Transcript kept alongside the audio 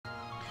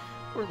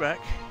We're back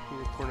here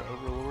in Corner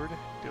Overlord,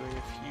 doing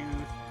a few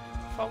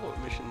follow-up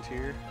missions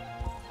here.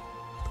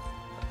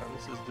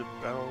 This is the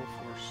battle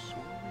for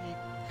Soiree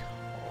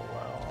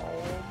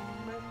Calme.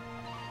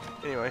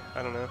 Anyway,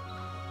 I don't know.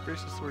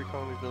 British Soiree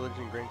Calme village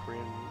in Grand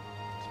Korean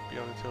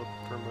beyond the hill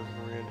for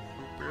Mozambique.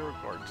 Imperial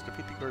guards.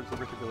 Defeat the guards,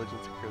 liberate the village,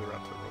 and secure the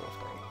route to the royal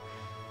throne.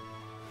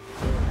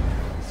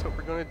 That's what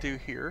we're going to do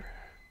here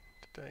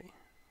today.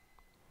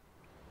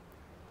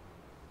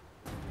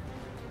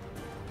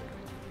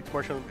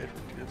 March on the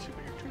let's see,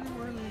 but you're truly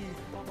worthy.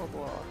 Blah blah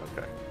blah.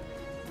 Okay.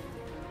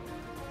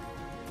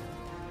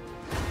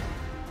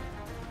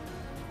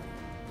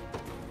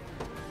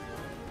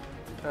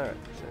 Alright,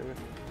 so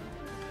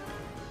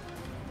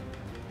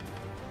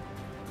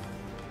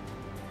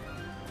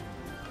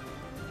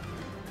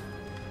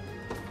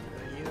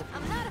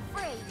I'm not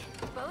afraid.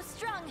 Bow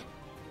strung.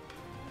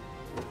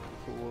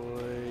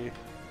 Boy.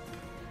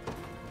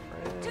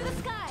 To the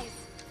skies.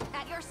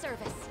 At your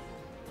service.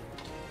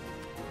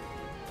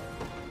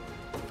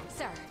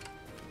 Sir.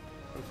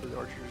 Hopefully the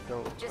archers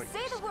don't just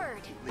say the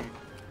word.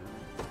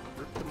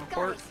 Rip them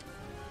apart.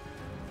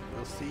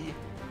 We'll see.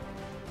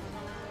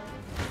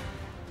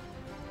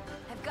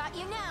 I've got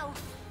you now.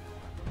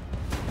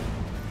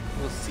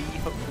 We'll see.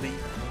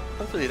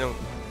 Hopefully they don't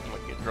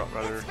like get dropped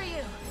by their for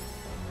you.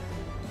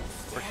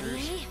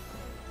 archers.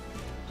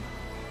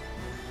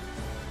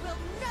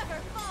 We'll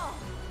never fall.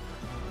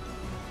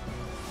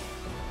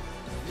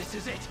 This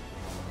is it.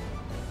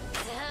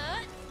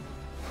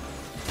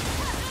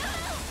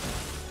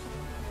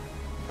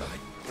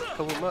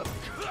 Pull them up.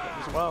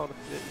 That was wild.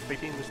 The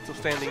team is still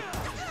standing.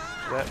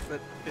 That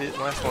didn't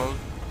last long.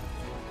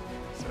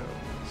 So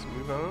let's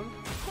move on.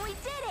 We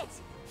did it.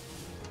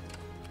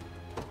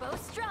 Bow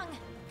strung.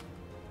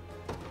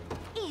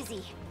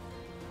 Easy.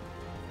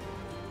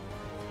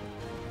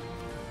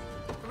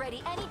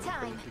 Ready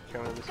anytime.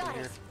 Counter this Got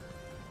in it. here.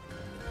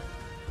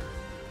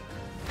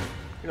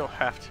 You don't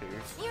have to.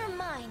 You're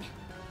mine.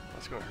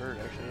 That's gonna hurt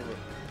actually, isn't it?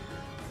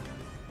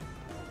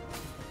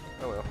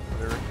 Oh well,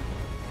 whatever.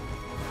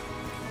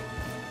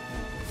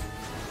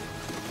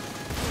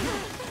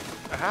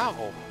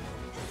 Ow!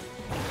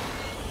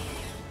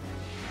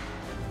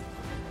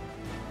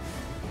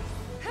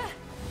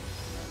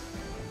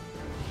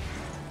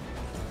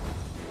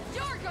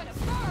 You're gonna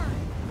burn!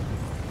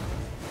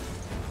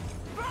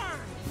 Burn!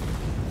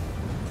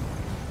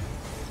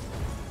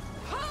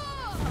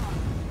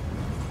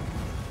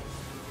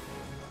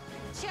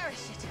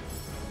 Cherish it.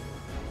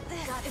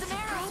 This got some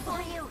arrows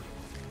for you.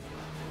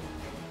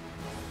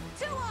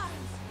 2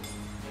 arms!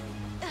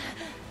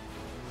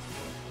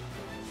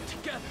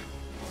 Together.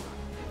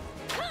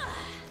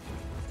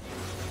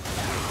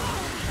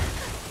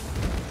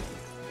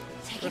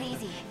 Take it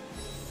easy.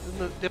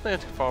 Definitely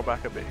have to fall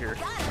back a bit here.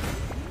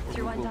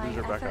 Through We'll undying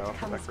lose our back effort off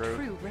comes back road.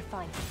 true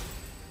refinement.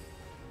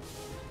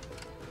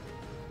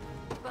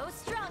 Bow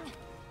strung.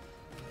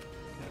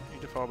 Yeah,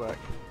 need to fall back.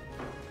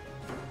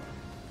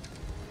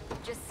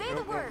 Just say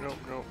Nope, the word. Nope,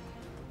 nope, nope.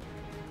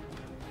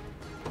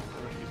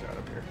 He's out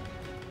of here.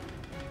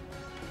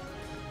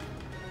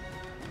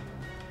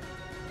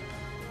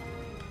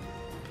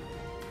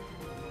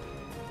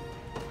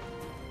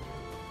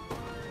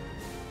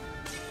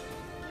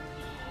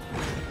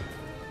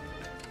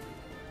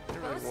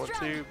 Didn't really want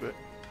to, but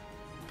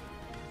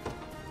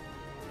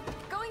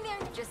Going there.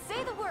 Just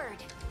say the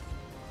word.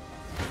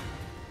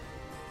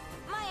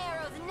 My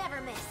arrows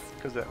never miss.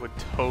 because that would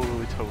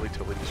totally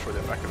destroy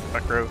that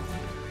back row.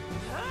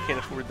 Can't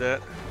afford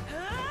that.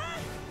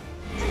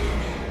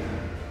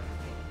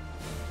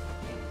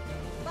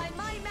 By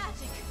my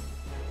magic.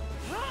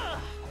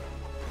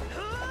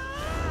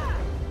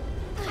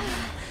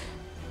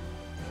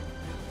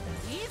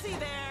 Easy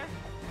there.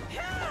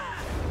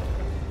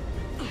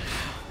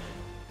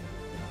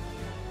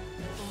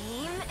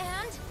 Aim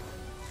and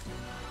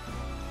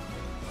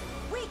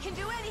we can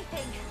do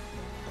anything.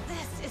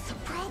 This is a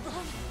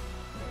problem.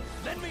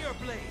 Lend me your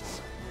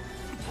blades.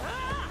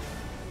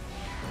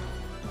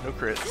 No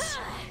crits.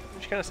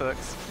 Which kind of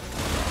sucks.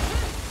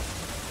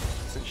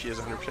 Since she has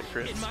 100%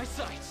 crits. In my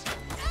sights.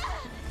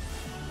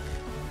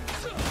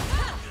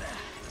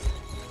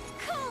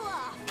 Cool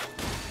off.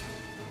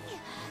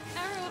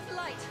 Arrow of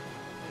light.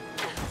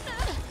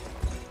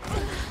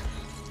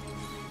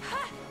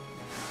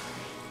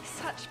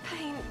 Such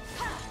pain.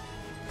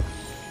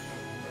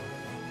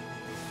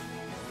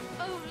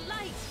 Oh,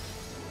 light.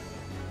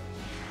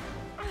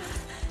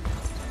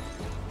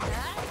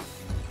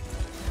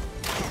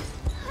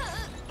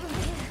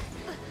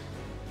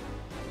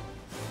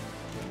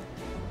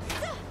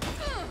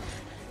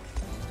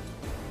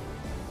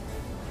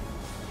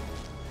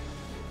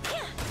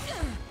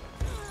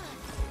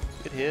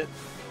 Good hit.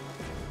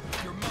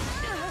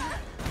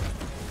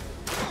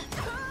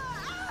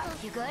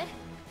 You good?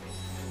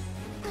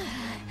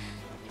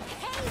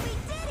 Hey, we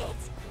did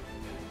it!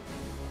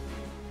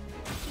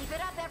 Keep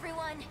it up,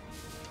 everyone.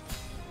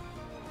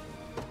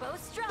 Bow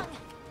strung.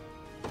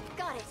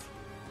 Got it.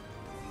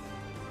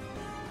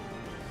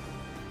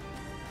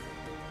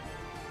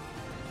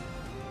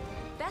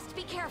 Best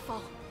be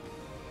careful.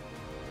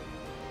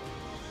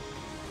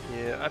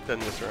 Yeah, I've done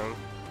this wrong.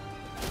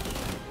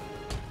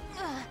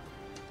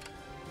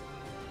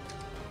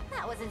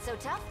 That wasn't so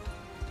tough.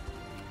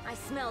 I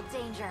smell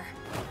danger.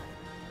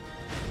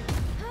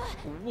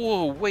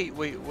 Whoa, wait.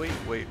 You're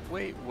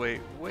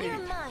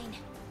mine.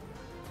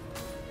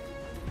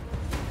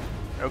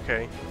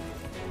 Okay.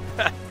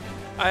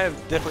 I have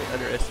definitely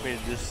underestimated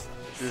this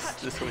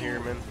one here,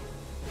 man.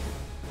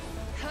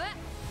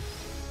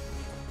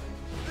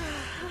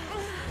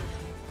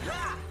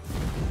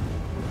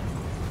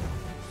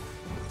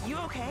 You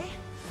okay?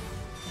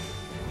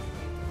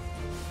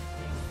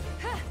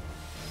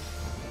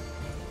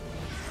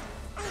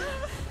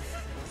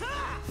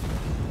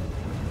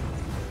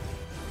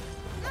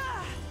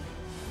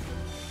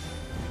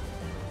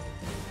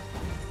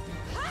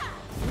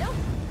 Nope.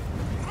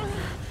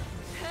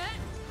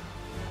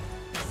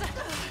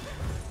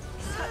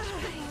 Such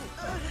pain.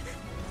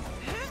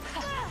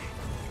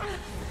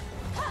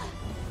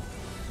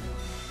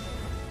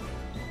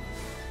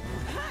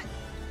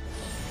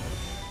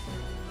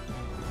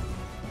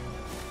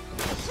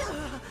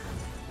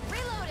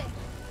 Reloading.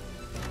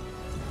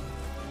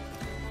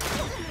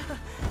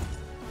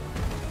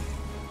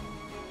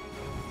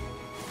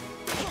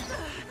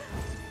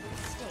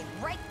 Stay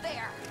right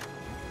there.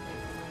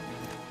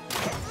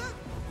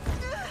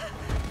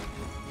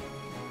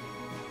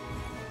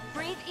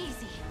 Breathe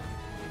easy.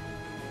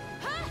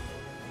 Huh?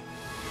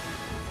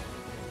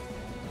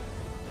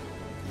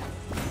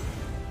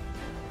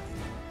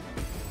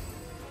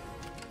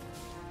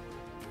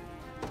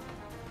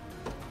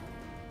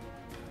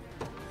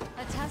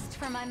 A test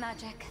for my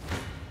magic.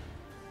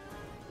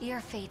 Your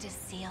fate is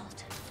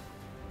sealed.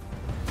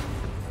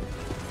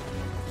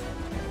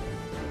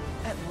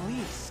 At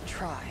least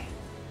try.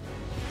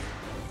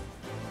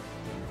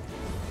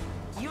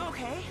 You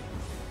okay?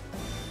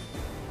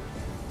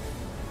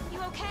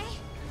 You okay?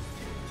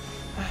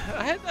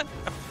 I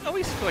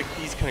always feel like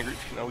these kind of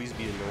groups can always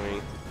be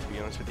annoying, to be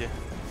honest with you.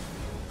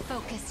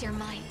 Focus your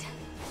mind.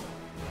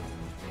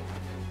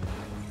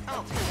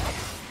 Oh.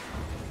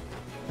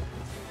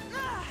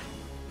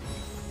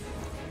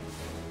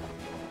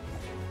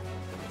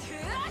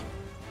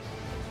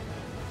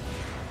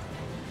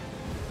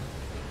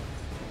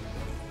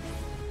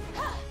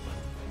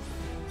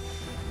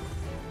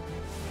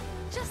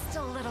 Just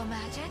a little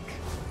magic.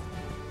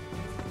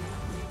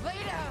 Lay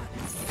down.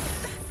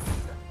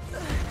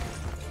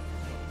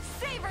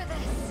 Savor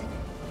this.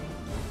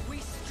 We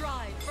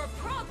strive for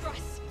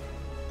progress.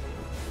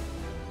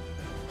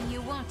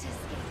 You won't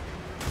escape.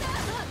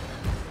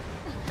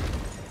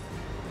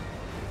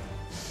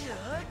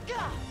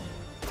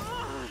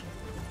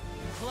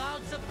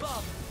 Clouds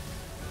above.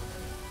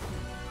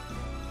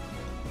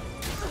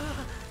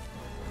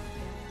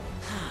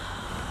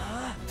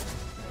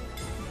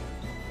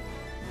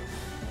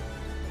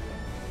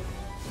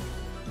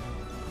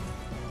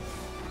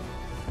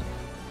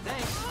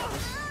 Thanks.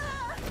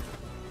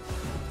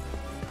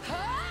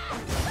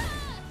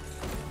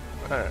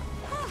 Alright.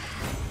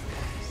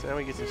 So now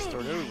we get to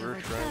start over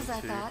As trying I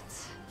to... thought.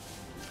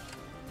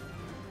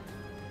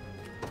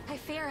 I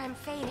fear I'm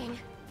fading.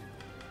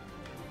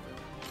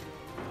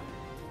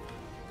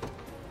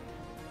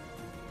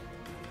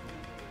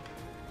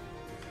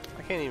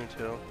 I can't even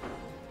tell.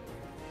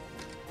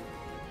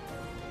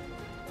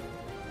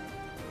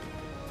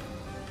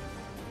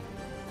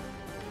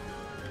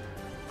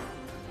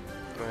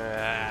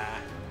 Ah.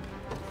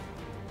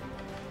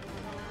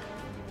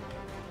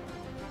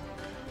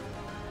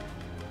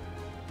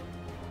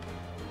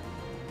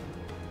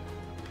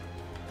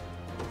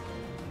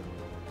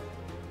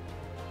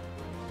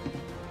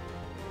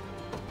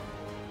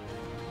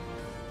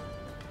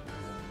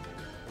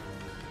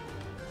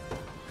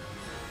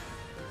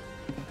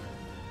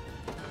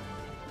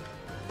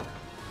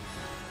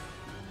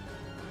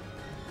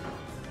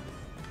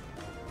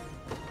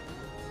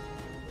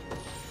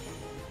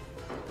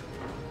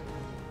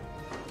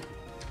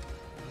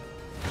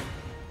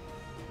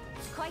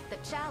 Quite the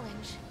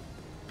challenge.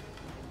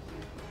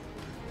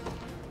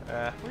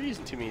 We're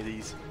using too many of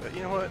these, but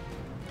you know what?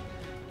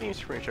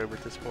 Game's pretty much over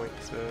at this point,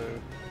 so...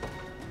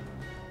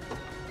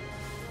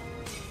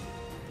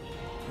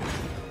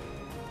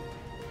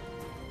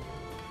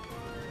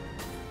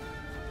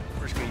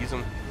 we're just gonna use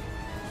them.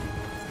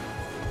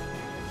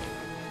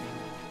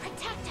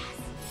 Protect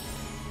us.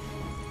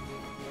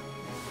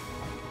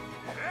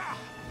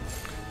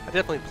 I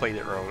definitely played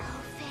it wrong.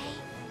 Oh,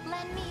 Faye,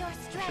 lend me your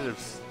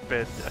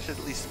I should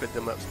at least sped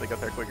them up so they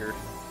got there quicker.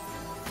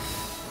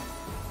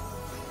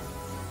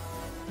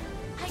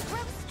 I grow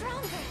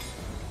stronger.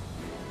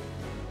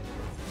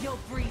 You'll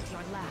breathe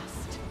your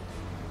last.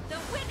 The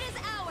win is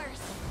ours.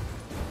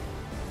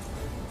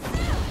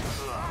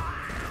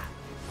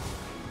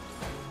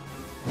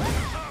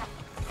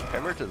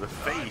 Hammer to the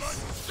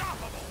face.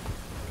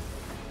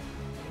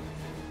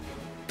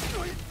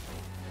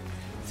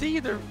 See,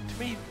 they're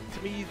to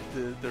me,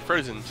 they're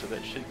frozen, so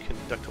that should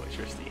conduct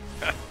electricity.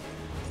 I'm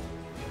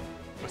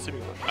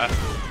assuming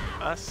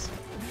us,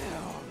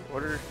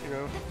 water, you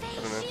know, The I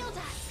don't Fae know. shield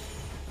us.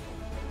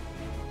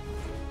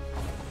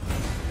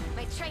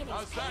 My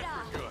training's paid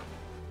off.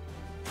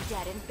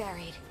 dead and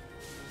buried.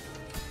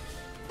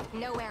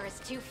 Nowhere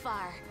is too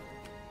far.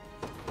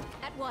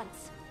 At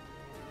once.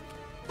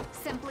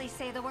 Simply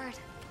say the word.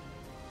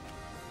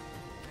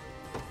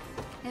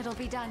 It'll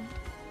be done.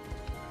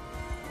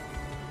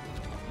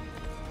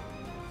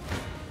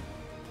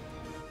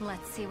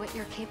 Let's see what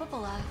you're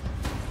capable of.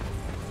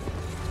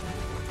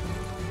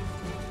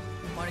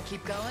 Want to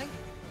keep going?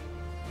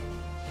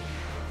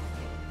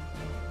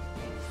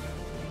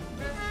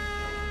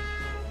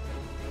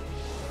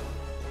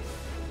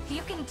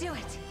 You can do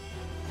it.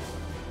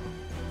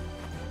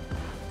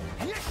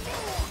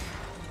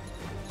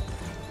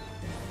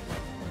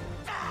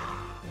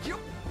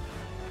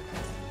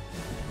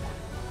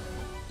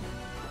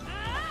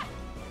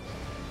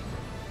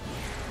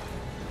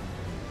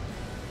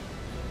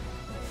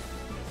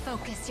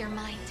 Focus your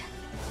mind.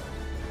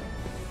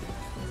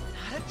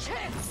 Not a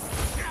chance!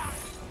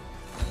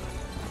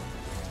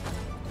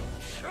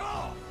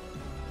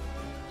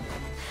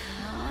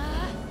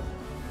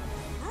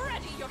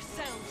 Ready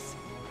yourselves!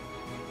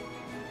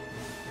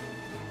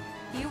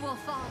 You will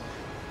fall.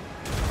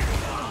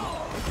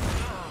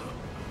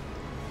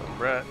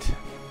 Right.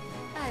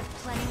 I have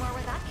plenty more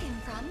where that came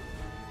from.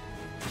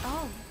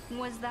 Oh,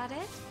 was that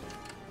it?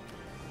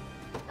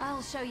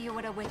 I'll show you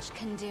what a witch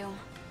can do.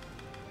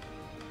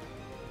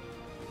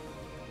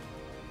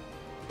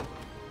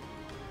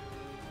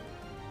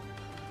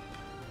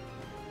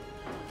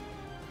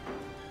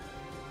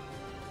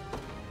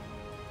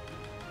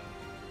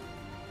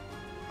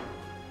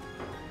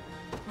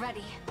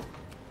 Ready.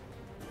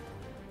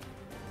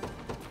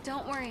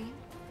 Don't worry.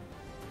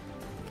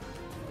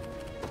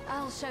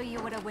 I'll show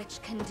you what a witch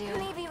can do.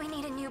 Maybe we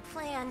need a new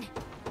plan.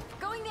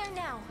 Going there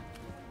now.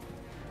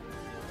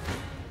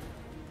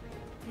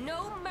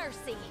 No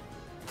mercy.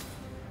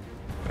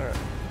 Alright.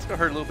 It's gonna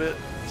hurt a little bit.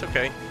 It's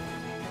okay.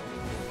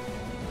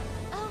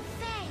 Oh,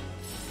 Faye.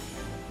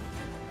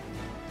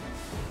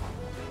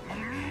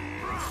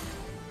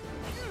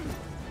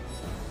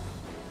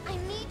 I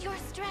need your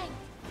strength.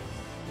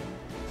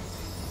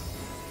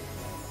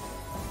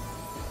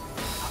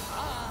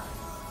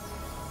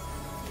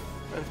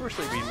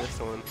 Unfortunately, we missed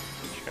one,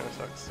 which kind of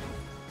sucks.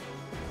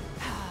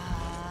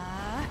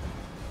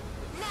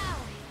 Now.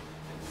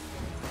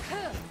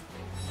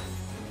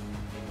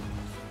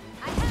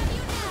 I have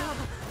you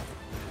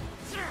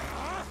now.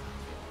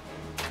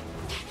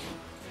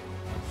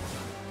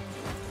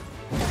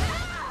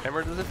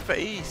 Hammer to the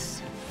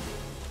face.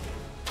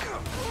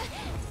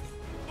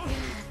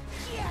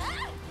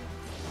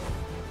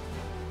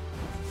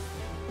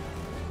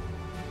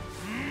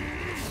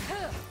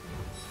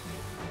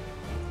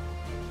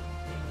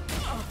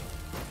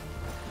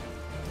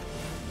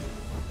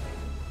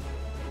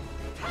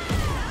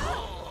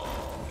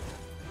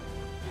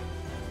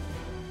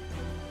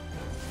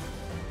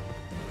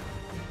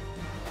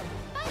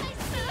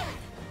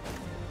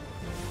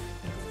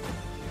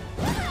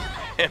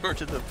 Hammer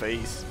to the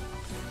face.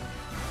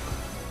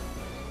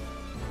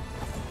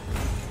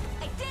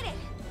 I did it!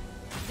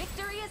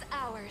 Victory is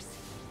ours.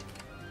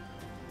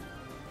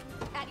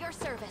 At your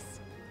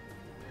service.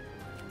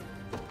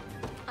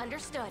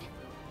 Understood.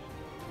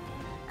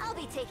 I'll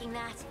be taking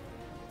that.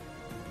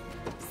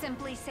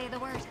 Simply say the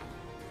word.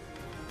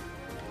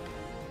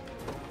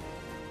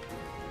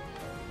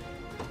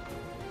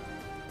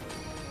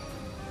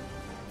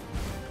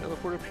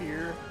 Teleport up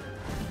here.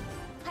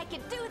 I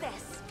can do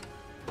this!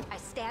 I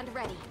stand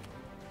ready.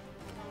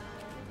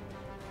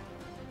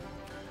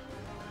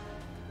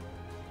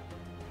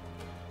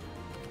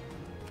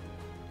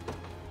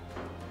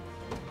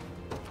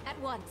 At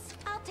once.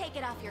 I'll take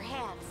it off your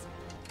hands.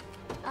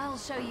 I'll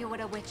show you what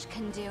a witch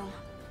can do.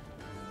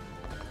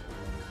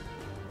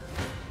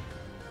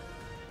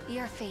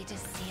 Your fate is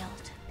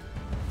sealed.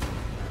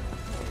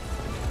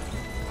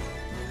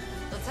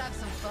 Let's have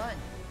some fun.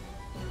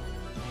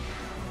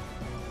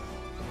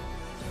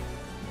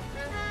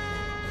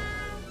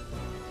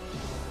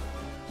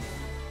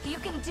 You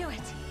can do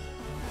it.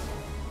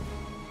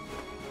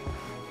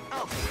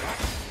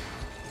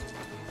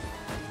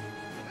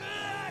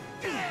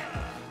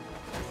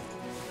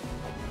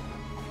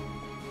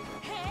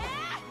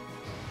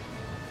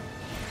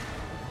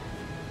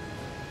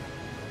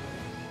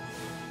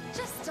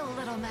 Just a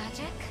little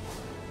magic.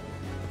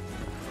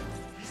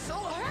 So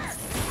hurt!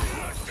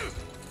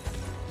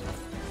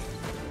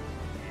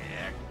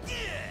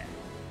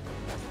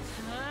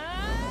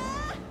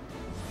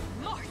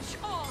 March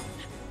on!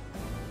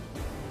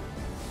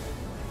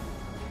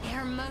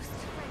 You're most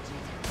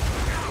frigid.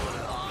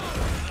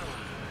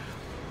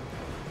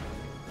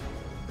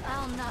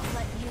 I'll not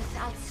let youth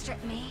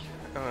outstrip me.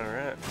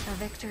 Alright. A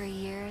victory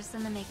years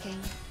in the making.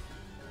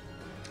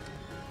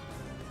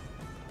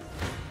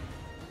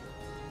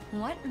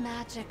 What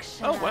magic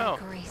should Oh wow! I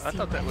grace I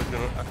thought you that was with?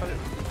 gonna. I thought it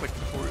looked like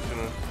before it was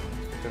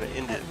gonna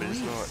end it, but it's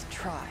not.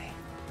 Try.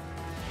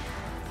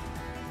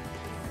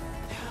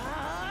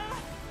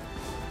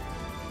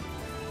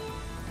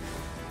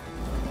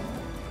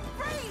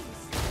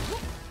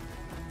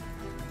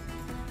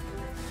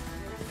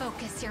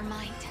 Focus your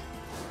mind.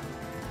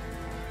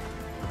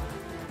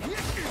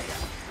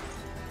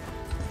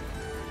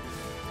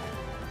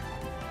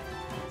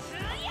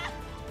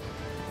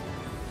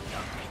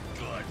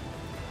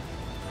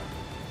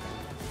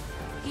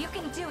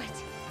 can do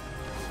it.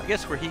 I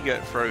guess where he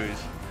got froze,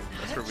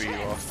 that's where we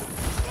lost it.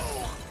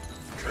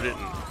 Or didn't.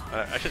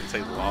 I shouldn't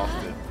say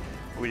lost it.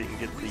 We didn't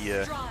get the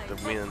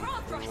win.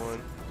 We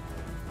won.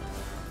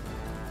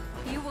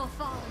 You will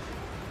fall.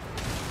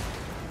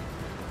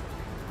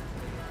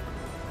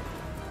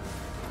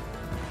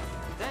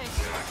 Thanks.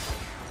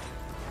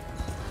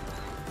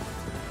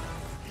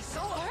 He's so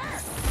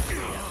hurt.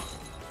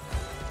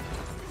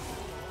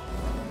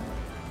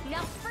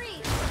 Now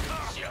freeze!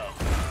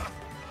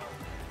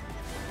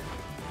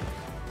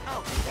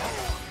 Oh.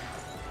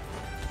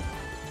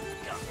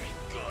 Got me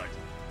good.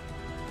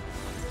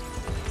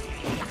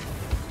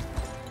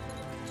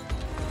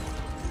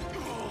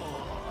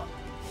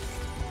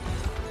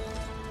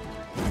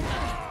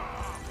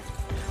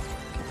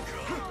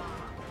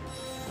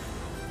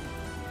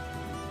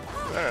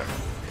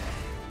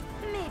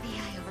 Maybe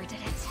I overdid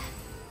it.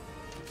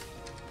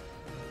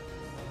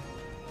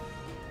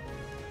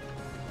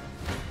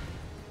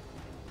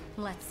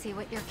 Let's see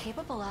what you're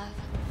capable of.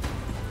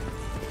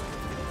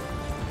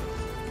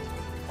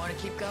 Want to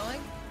keep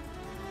going?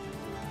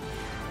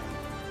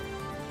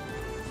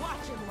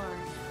 Watch and learn.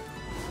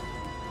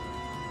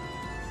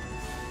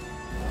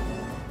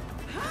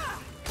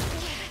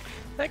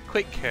 That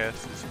quick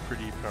cast is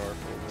pretty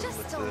powerful Just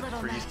with a the little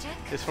freeze,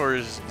 magic. as far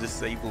as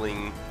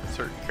disabling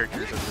certain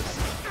characters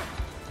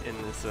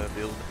in this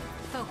build.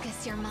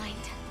 Focus your mind.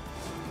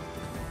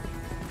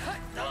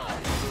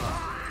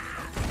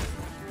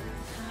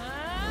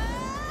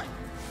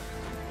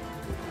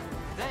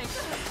 Thanks.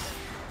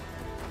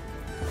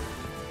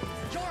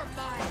 You're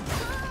mine.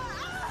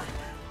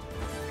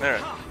 All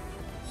right.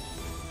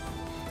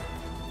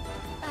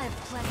 I have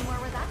plenty more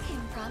where that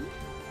came from.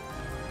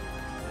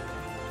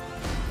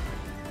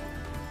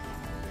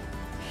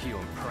 You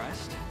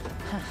impressed?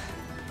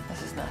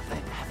 This is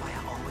nothing. Have I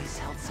always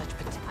held such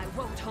potential? I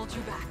won't hold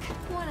you back.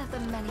 One of the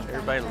many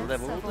Everybody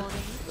benefits leveled. of old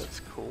age. That's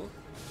cool.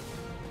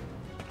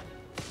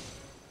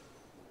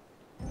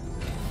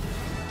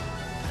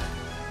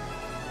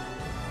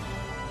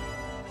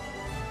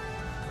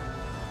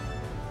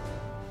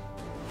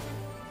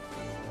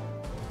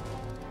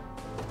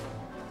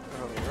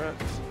 Alright.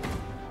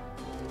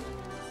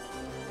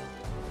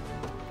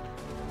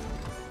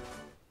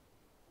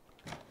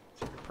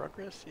 Secret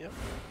progress, yep.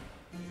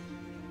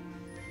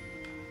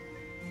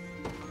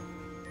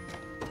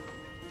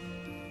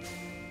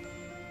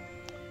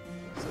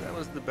 So that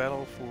was the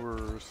battle for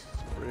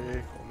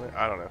Soiree Calme.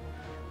 I don't know.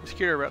 Just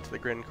carry her out to the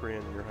Grand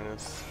Korean, Your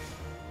Highness.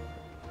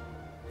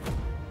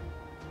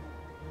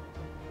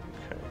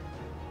 Okay.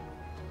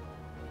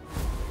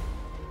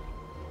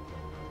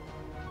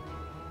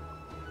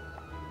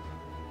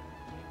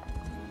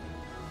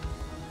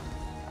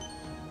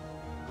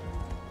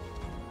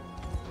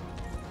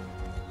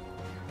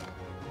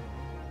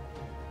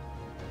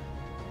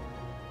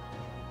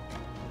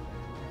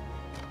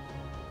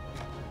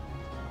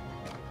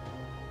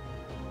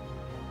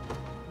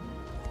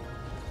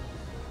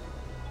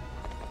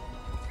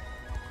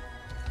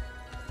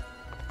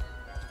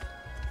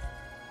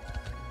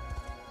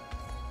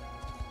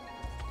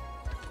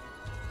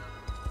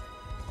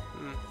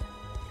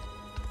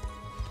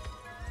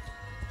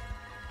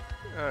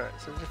 Alright,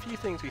 so there's a few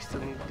things we still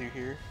need to do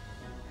here.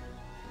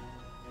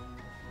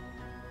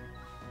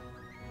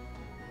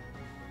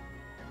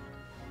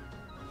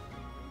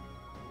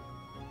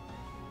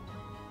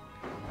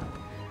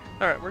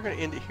 Alright, we're going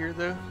to end it here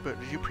though, but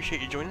we do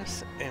appreciate you joining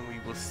us, and we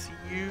will see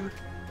you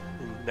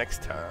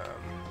next time.